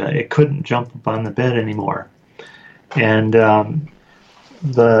dysplasia. It couldn't jump up on the bed anymore. And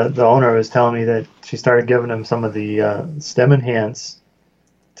the owner was telling me that she started giving him some of the Stem Enhance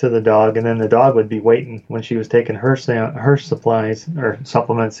to the dog, and then the dog would be waiting when she was taking her supplies or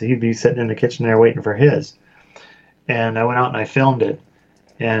supplements. He'd be sitting in the kitchen there waiting for his. And I went out and I filmed it.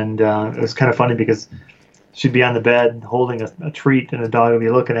 And it was kind of funny because she'd be on the bed holding a treat, and the dog would be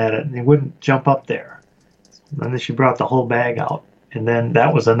looking at it, and he wouldn't jump up there. And then she brought the whole bag out, and then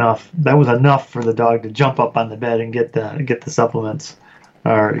that was enough. That was enough for the dog to jump up on the bed and get the supplements,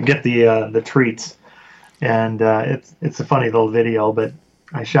 or get the treats. And it's a funny little video, but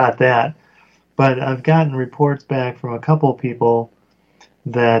I shot that. But I've gotten reports back from a couple people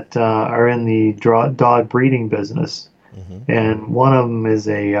that are in the dog breeding business, and one of them is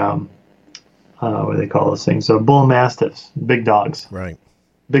a what do they call those things? So bull mastiffs, big dogs. Right.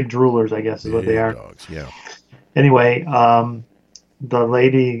 Big droolers, I guess, is what they are. Dogs, yeah. Anyway, the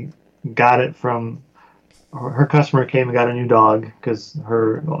lady got it from her customer came and got a new dog because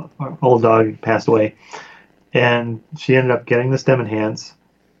her old dog passed away, and she ended up getting the Stem Enhance,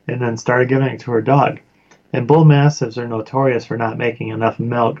 and then started giving it to her dog. And bull mastiffs are notorious for not making enough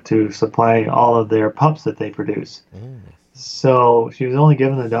milk to supply all of their pups that they produce. So she was only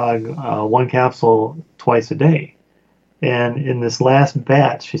giving the dog one capsule twice a day. And in this last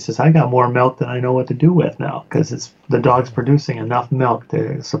batch, she says, I got more milk than I know what to do with now because the dog's producing enough milk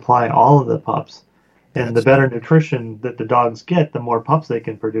to supply all of the pups. And the better nutrition that the dogs get, the more pups they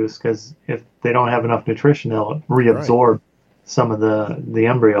can produce, because if they don't have enough nutrition, they'll reabsorb some of the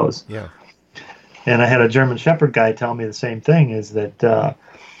embryos. Yeah. And I had a German Shepherd guy tell me the same thing, is that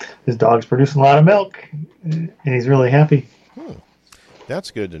his dog's producing a lot of milk, and he's really happy.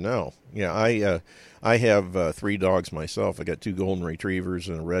 That's good to know. Yeah, I have 3 dogs myself. I got 2 golden retrievers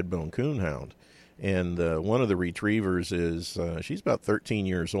and a red-bone coonhound. And one of the retrievers is, she's about 13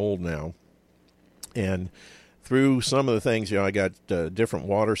 years old now. And through some of the things, I got a different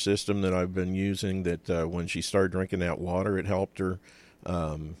water system that I've been using that when she started drinking that water, it helped her.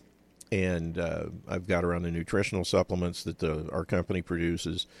 And I've got her on the nutritional supplements that our company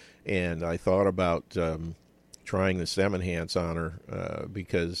produces. And I thought about trying the Stem Enhance on her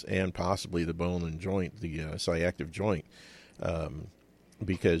and possibly the bone and joint, the sciactive joint,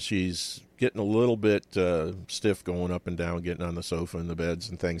 because she's getting a little bit stiff going up and down, getting on the sofa and the beds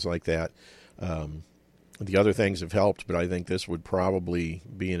and things like that. The other things have helped, but I think this would probably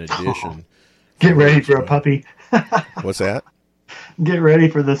be an addition. Get ready for a puppy. What's that? Get ready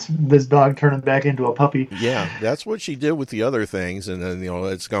for this dog turning back into a puppy. Yeah, that's what she did with the other things, and then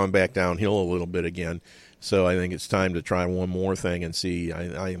it's gone back downhill a little bit again. So I think it's time to try one more thing and see.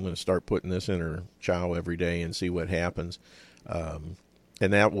 I'm going to start putting this in her chow every day and see what happens. And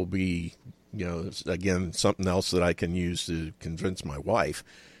that will be, again, something else that I can use to convince my wife,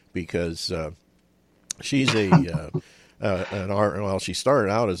 because she's she started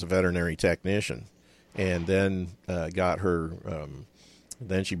out as a veterinary technician, and then got her.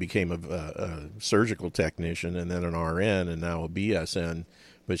 Then she became a surgical technician, and then an RN, and now a BSN.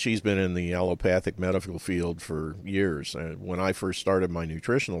 But she's been in the allopathic medical field for years. When I first started my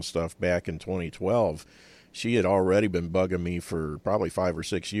nutritional stuff back in 2012, she had already been bugging me for probably 5 or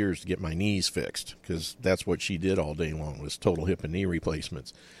 6 years to get my knees fixed, because that's what she did all day long, was total hip and knee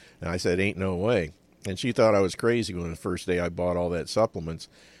replacements. And I said, ain't no way. And she thought I was crazy when the first day I bought all that supplements.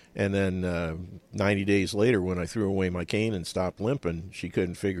 And then 90 days later, when I threw away my cane and stopped limping, she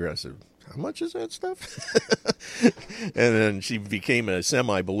couldn't figure it. I said, how much is that stuff? And then she became a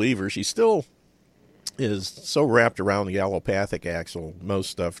semi-believer. She still is so wrapped around the allopathic axle. Most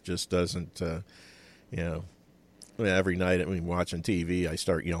stuff just doesn't, every night when watching TV, I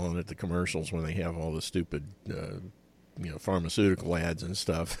start yelling at the commercials when they have all the stupid, pharmaceutical ads and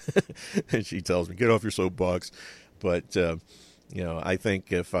stuff. And she tells me, get off your soapbox. But I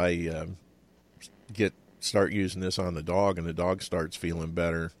think if I start using this on the dog and the dog starts feeling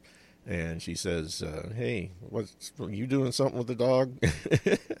better, and she says, "Hey, you doing something with the dog?"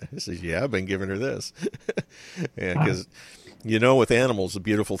 I says, "Yeah, I've been giving her this." And because with animals, the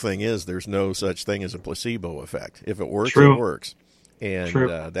beautiful thing is there's no such thing as a placebo effect. If it works, True. it works, and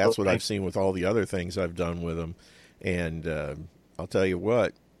True. that's what I've seen with all the other things I've done with them. And I'll tell you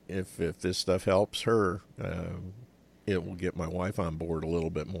what, if this stuff helps her, it will get my wife on board a little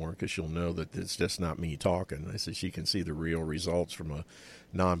bit more, because she'll know that it's just not me talking. I said she can see the real results from a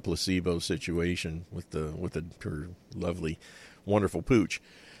non-placebo situation with her lovely, wonderful pooch.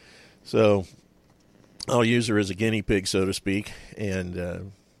 So I'll use her as a guinea pig, so to speak,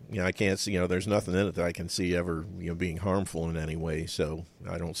 and I can't see, there's nothing in it that I can see ever, being harmful in any way. So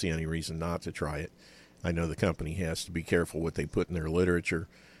I don't see any reason not to try it. I know the company has to be careful what they put in their literature,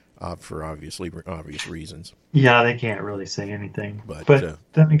 for obvious reasons. Yeah, they can't really say anything. But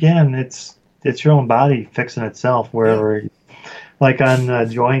then again, it's your own body fixing itself wherever. Yeah. Like on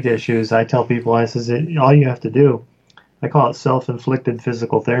joint issues, I tell people, I says, all you have to do, I call it self-inflicted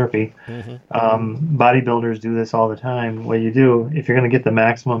physical therapy. Mm-hmm. Bodybuilders do this all the time. What you do, if you're going to get the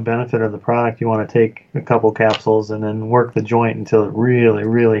maximum benefit of the product, you want to take a couple capsules and then work the joint until it really,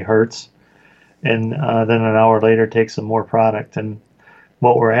 really hurts. And then an hour later, take some more product. And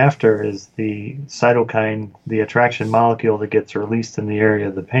what we're after is the cytokine, the attraction molecule that gets released in the area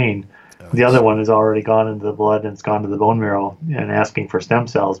of the pain. The other one has already gone into the blood and it's gone to the bone marrow and asking for stem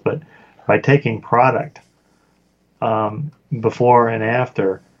cells. But by taking product before and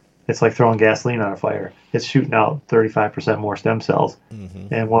after, it's like throwing gasoline on a fire. It's shooting out 35% more stem cells.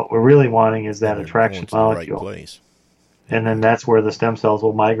 Mm-hmm. And what we're really wanting is that attraction molecule. The right place. And then that's where the stem cells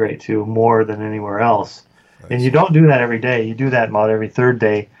will migrate to more than anywhere else. And you don't do that every day. You do that about every third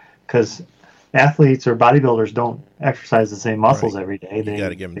day, because athletes or bodybuilders don't exercise the same muscles every day. You got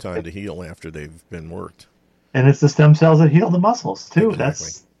to give them time to heal after they've been worked. And it's the stem cells that heal the muscles too. Exactly.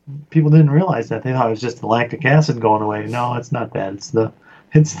 That's, people didn't realize that. They thought it was just the lactic acid going away. No, it's not that.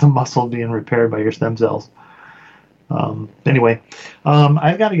 It's the muscle being repaired by your stem cells. Anyway,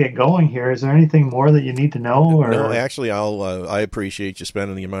 I've got to get going here. Is there anything more that you need to know? Or? No, actually, I appreciate you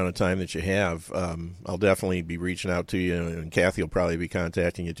spending the amount of time that you have. I'll definitely be reaching out to you, and Kathy will probably be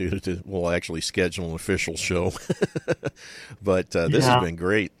contacting you too. We'll actually schedule an official show. But this has been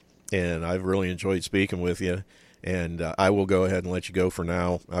great, and I've really enjoyed speaking with you. And I will go ahead and let you go for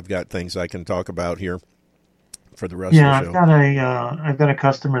now. I've got things I can talk about here for the rest of the show. Yeah, I've got a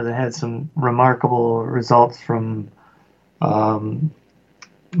customer that had some remarkable results from bone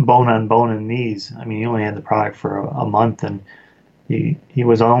on bone and knees. I mean, he only had the product for a month, and he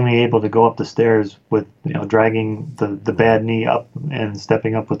was only able to go up the stairs with dragging the bad knee up and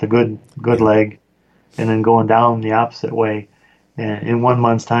stepping up with the good leg, and then going down the opposite way. And in 1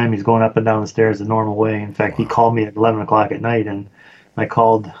 month's time, he's going up and down the stairs the normal way. In fact, he called me at 11 o'clock at night, and I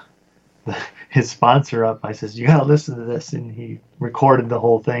called his sponsor up. I says, "You got to listen to this," and he recorded the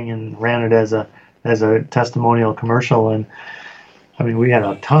whole thing and ran it as a testimonial commercial. And I mean, we had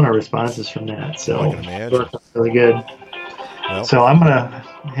a ton of responses from that, so I can imagine. Really good. Well, so I'm gonna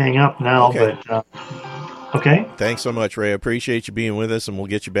hang up now. Okay. But okay. Thanks so much, Ray. I appreciate you being with us, and we'll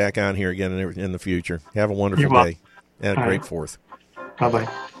get you back on here again in the future. Have a wonderful day and a great 4th. Bye-bye.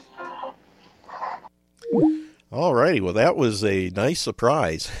 All righty. Well, that was a nice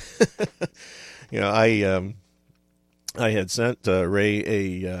surprise. I had sent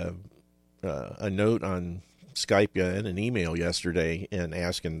Ray a note on Skype and an email yesterday, and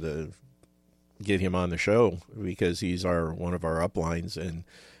asking to get him on the show, because he's one of our uplines and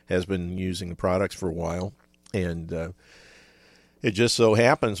has been using the products for a while. And it just so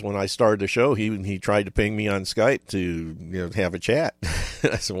happens when I started the show, he tried to ping me on Skype to have a chat.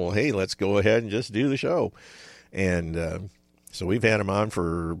 I said, "Well, hey, let's go ahead and just do the show." And so we've had him on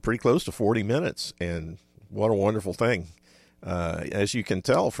for pretty close to 40 minutes, and what a wonderful thing. As you can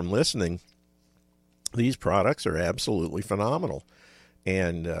tell from listening, these products are absolutely phenomenal.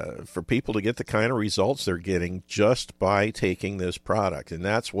 And for people to get the kind of results they're getting just by taking this product, and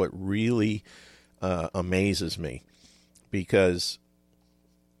that's what really amazes me. Because,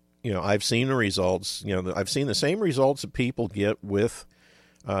 I've seen the results, I've seen the same results that people get with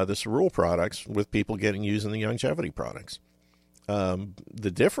the Cerule products, with people using the longevity products.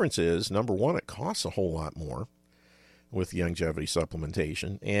 The difference is, number one, it costs a whole lot more with longevity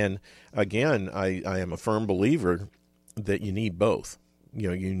supplementation. And again, I am a firm believer that you need both.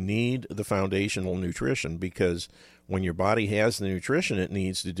 You need the foundational nutrition, because when your body has the nutrition it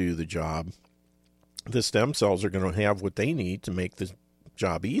needs to do the job, the stem cells are going to have what they need to make the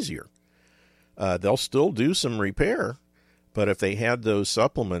job easier. They'll still do some repair, But if they had those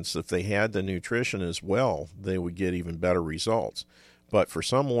supplements, if they had the nutrition as well, they would get even better results. But for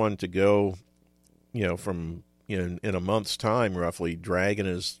someone to go, from in a month's time, roughly dragging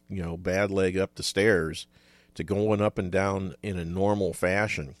his, bad leg up the stairs to going up and down in a normal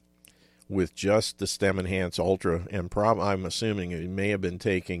fashion with just the Stem Enhance Ultra, and I'm assuming he may have been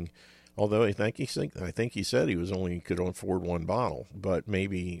taking, although I think he said he was only could afford one bottle, but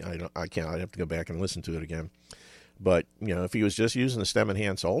maybe I can't. I'd have to go back and listen to it again. But if he was just using the Stem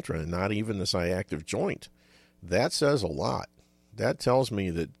Enhance Ultra and not even the Sciactive Joint, that says a lot. That tells me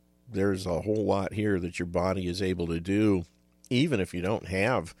that there's a whole lot here that your body is able to do, even if you don't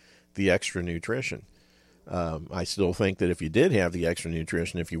have the extra nutrition. I still think that if you did have the extra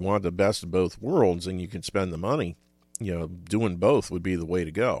nutrition, if you want the best of both worlds and you could spend the money, doing both would be the way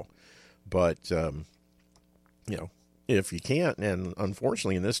to go. But, if you can't, and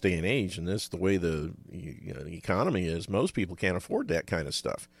unfortunately in this day and age, and this the way the economy is, most people can't afford that kind of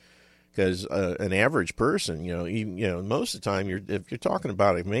stuff. Because an average person, most of the time, if you're talking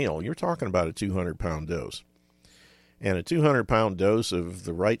about a male, you're talking about a 200-pound dose. And a 200-pound dose of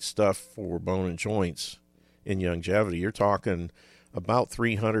the right stuff for bone and joints in longevity, you're talking about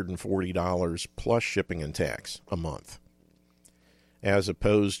 $340 plus shipping and tax a month. As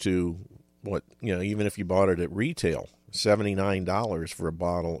opposed to what, even if you bought it at retail, $79 for a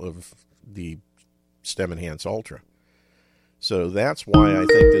bottle of the Stem Enhance Ultra. So that's why I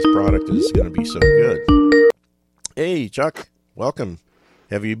think this product is going to be so good. Hey, Chuck, welcome.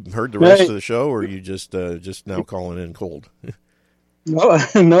 Have you heard the rest of the show, or are you just now calling in cold?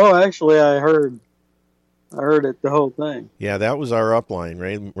 No, actually, I heard it, the whole thing. Yeah, that was our upline,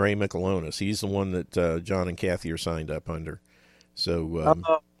 Ray Mikelonis. He's the one that John and Kathy are signed up under. So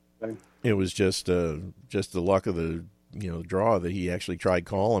Okay. it was just the luck of the draw that he actually tried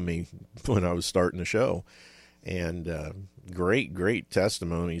calling me when I was starting the show, and great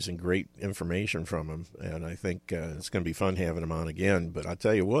testimonies and great information from him. And I think it's going to be fun having him on again. But I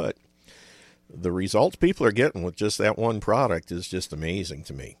tell you what, the results people are getting with just that one product is just amazing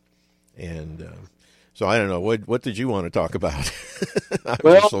to me. And so I don't know, what did you want to talk about? I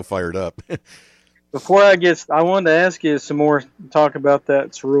was so fired up. Before I wanted to ask you some more, talk about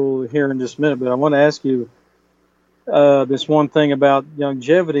that Cerule here in just a minute, but I want to ask you this one thing about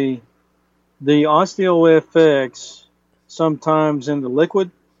longevity. The OsteoFX, sometimes in the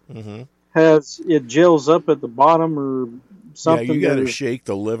liquid, it gels up at the bottom or something. Yeah, you got to shake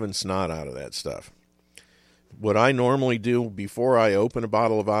the living snot out of that stuff. What I normally do before I open a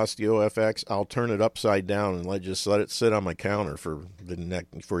bottle of OsteoFX, I'll turn it upside down and just let it sit on my counter for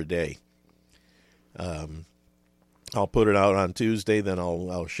a day. I'll put it out on Tuesday, then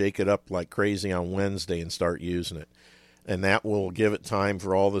I'll shake it up like crazy on Wednesday and start using it. And that will give it time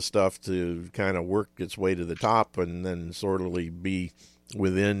for all the stuff to kind of work its way to the top and then sort of be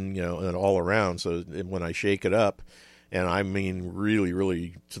within, and all around. So when I shake it up, and I mean really,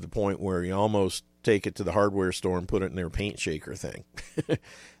 really to the point where you almost take it to the hardware store and put it in their paint shaker thing.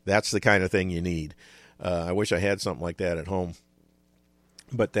 That's the kind of thing you need. I wish I had something like that at home.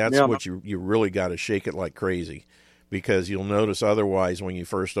 But that's what you really got to shake it like crazy, because you'll notice otherwise when you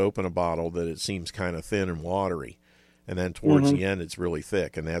first open a bottle that it seems kind of thin and watery. And then towards the end, it's really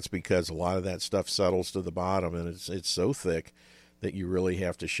thick. And that's because a lot of that stuff settles to the bottom, and it's so thick that you really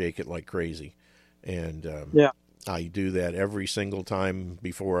have to shake it like crazy. And I do that every single time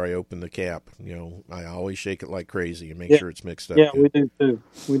before I open the cap. I always shake it like crazy and make sure it's mixed up. Yeah, good.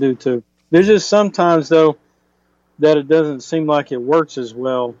 We do too. There's just sometimes, though, that it doesn't seem like it works as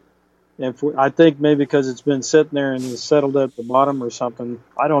well. And I think maybe because it's been sitting there and it's settled at the bottom or something.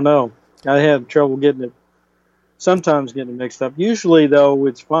 I don't know. I have trouble sometimes getting it mixed up. Usually, though,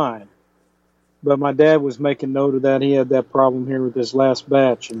 it's fine. But my dad was making note of that. He had that problem here with this last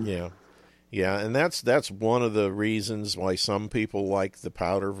batch. And Yeah, and that's one of the reasons why some people like the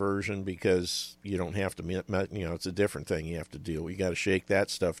powder version, because you don't have to, it's a different thing you have to deal with. You got to shake that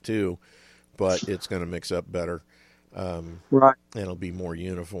stuff too, but it's going to mix up better. Right. And it'll be more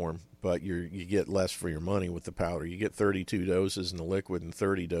uniform, but you get less for your money with the powder. You get 32 doses in the liquid and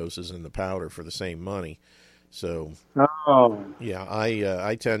 30 doses in the powder for the same money. So, yeah,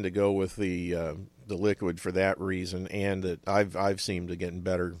 I tend to go with the liquid for that reason, and that I've seemed to get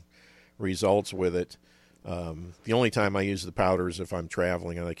better results with it. The only time I use the powder is if I'm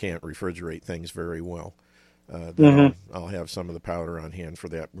traveling and I can't refrigerate things very well. Then I'll have some of the powder on hand for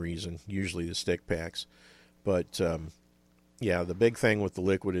that reason, usually the stick packs. But, yeah, the big thing with the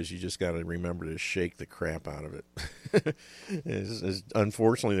liquid is you just got to remember to shake the crap out of it.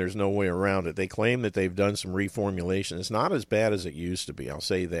 Unfortunately, there's no way around it. They claim that they've done some reformulation. It's not as bad as it used to be, I'll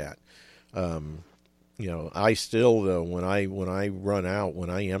say that. I still, though, when I run out, when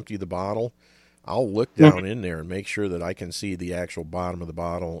I empty the bottle, I'll look down in there and make sure that I can see the actual bottom of the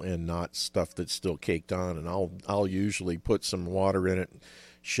bottle and not stuff that's still caked on. And I'll usually put some water in it,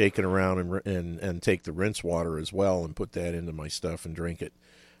 shake it around, and take the rinse water as well and put that into my stuff and drink it,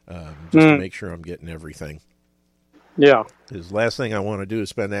 just to make sure I'm getting everything. Yeah. Because the last thing I want to do is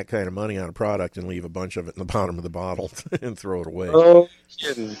spend that kind of money on a product and leave a bunch of it in the bottom of the bottle and throw it away. Oh,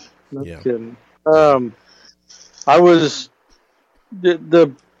 kidding. No kidding. I was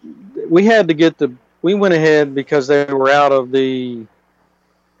we had to get we went ahead because they were out of the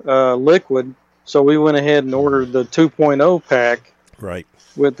liquid, so we went ahead and ordered the 2.0 pack, right,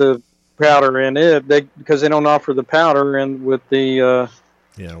 with the powder in it. Because they don't offer the powder and with the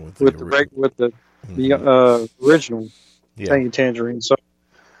original tangerine. So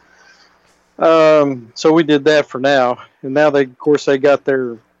we did that for now, and now they got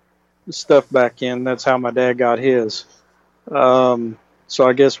their stuff back in. That's how my dad got his. So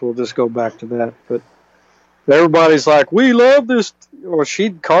I guess we'll just go back to that. But everybody's like, we love this, or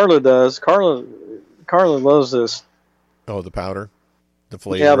Carla does. Carla loves this. Oh, the powder, the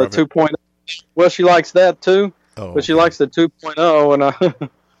flavor. Yeah, the 2.0. Well, she likes that too, but she likes the 2.0, and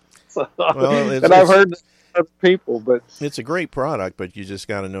I've heard other people, but it's a great product. But you just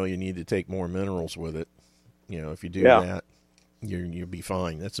got to know you need to take more minerals with it. If you do that, you'll be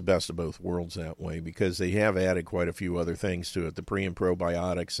fine. That's the best of both worlds that way, because they have added quite a few other things to it. The pre and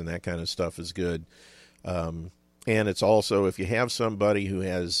probiotics and that kind of stuff is good. And it's also, if you have somebody who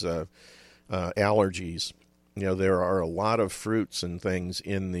has allergies, there are a lot of fruits and things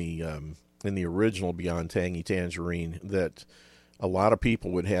in the original Beyond Tangy Tangerine that a lot of people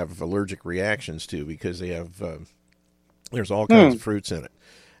would have allergic reactions to, because they have there's all kinds of fruits in it.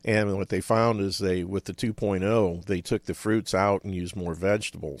 And what they found is with the 2.0, they took the fruits out and used more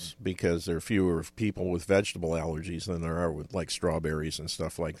vegetables, because there are fewer people with vegetable allergies than there are with like strawberries and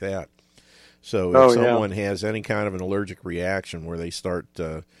stuff like that. So if someone has any kind of an allergic reaction where they start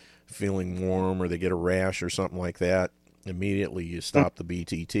feeling warm or they get a rash or something like that, immediately you stop the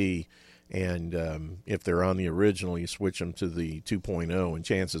BTT. And if they're on the original, you switch them to the 2.0, and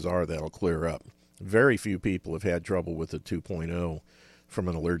chances are that'll clear up. Very few people have had trouble with the 2.0 from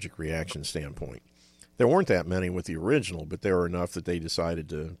an allergic reaction standpoint. There weren't that many with the original, but there were enough that they decided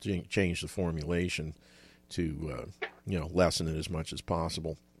to change the formulation to lessen it as much as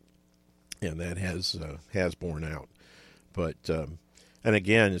possible, and that has borne out. But and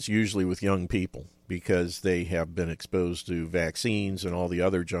again, it's usually with young people, because they have been exposed to vaccines and all the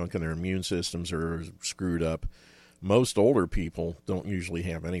other junk, and their immune systems are screwed up. Most older people don't usually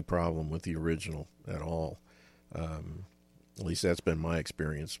have any problem with the original at all. At least that's been my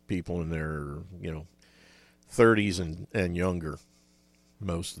experience. People in their 30s and younger,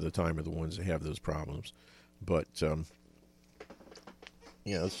 most of the time, are the ones that have those problems. But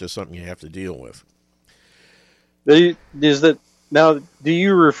it's just something you have to deal with. Now, do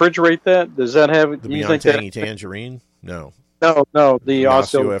you refrigerate that? Does that have the Beyond Tangy Tangerine? No. No, the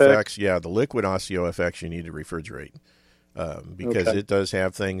OsteoFX. Yeah, the liquid OsteoFX you need to refrigerate, because it does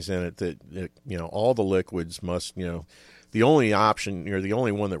have things in it that all the liquids must The only option, or the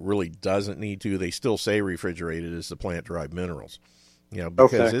only one that really doesn't need to, they still say refrigerated, is the plant-derived minerals.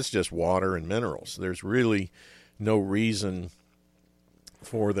 Because it's just water and minerals. There's really no reason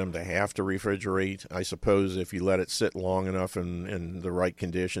for them to have to refrigerate. I suppose if you let it sit long enough in the right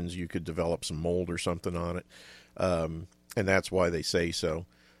conditions, you could develop some mold or something on it. And that's why they say so.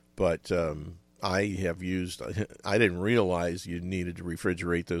 But I didn't realize you needed to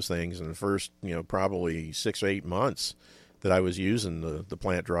refrigerate those things in the first, probably 6 or 8 months that I was using the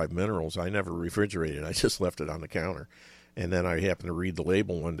plant-derived minerals. I never refrigerated. I just left it on the counter. And then I happened to read the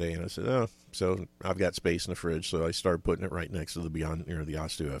label one day, and I said, oh, so I've got space in the fridge. So I started putting it right next to the Beyond, the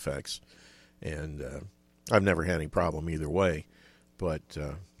OsteoFX. And I've never had any problem either way. But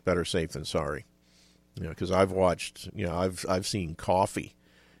better safe than sorry. Because I've watched, I've seen coffee.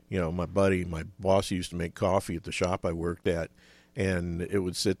 My boss used to make coffee at the shop I worked at, and it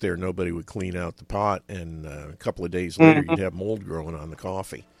would sit there. Nobody would clean out the pot, and a couple of days later, you'd have mold growing on the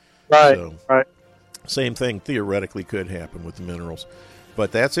coffee. Right, so, right. Same thing theoretically could happen with the minerals.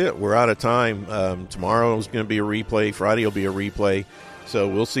 But that's it. We're out of time. Tomorrow is going to be a replay. Friday will be a replay. So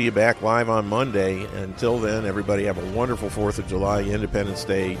we'll see you back live on Monday. Until then, everybody have a wonderful 4th of July, Independence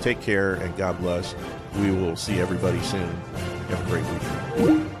Day. Take care, and God bless. We will see everybody soon. Have a great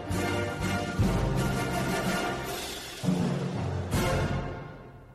weekend.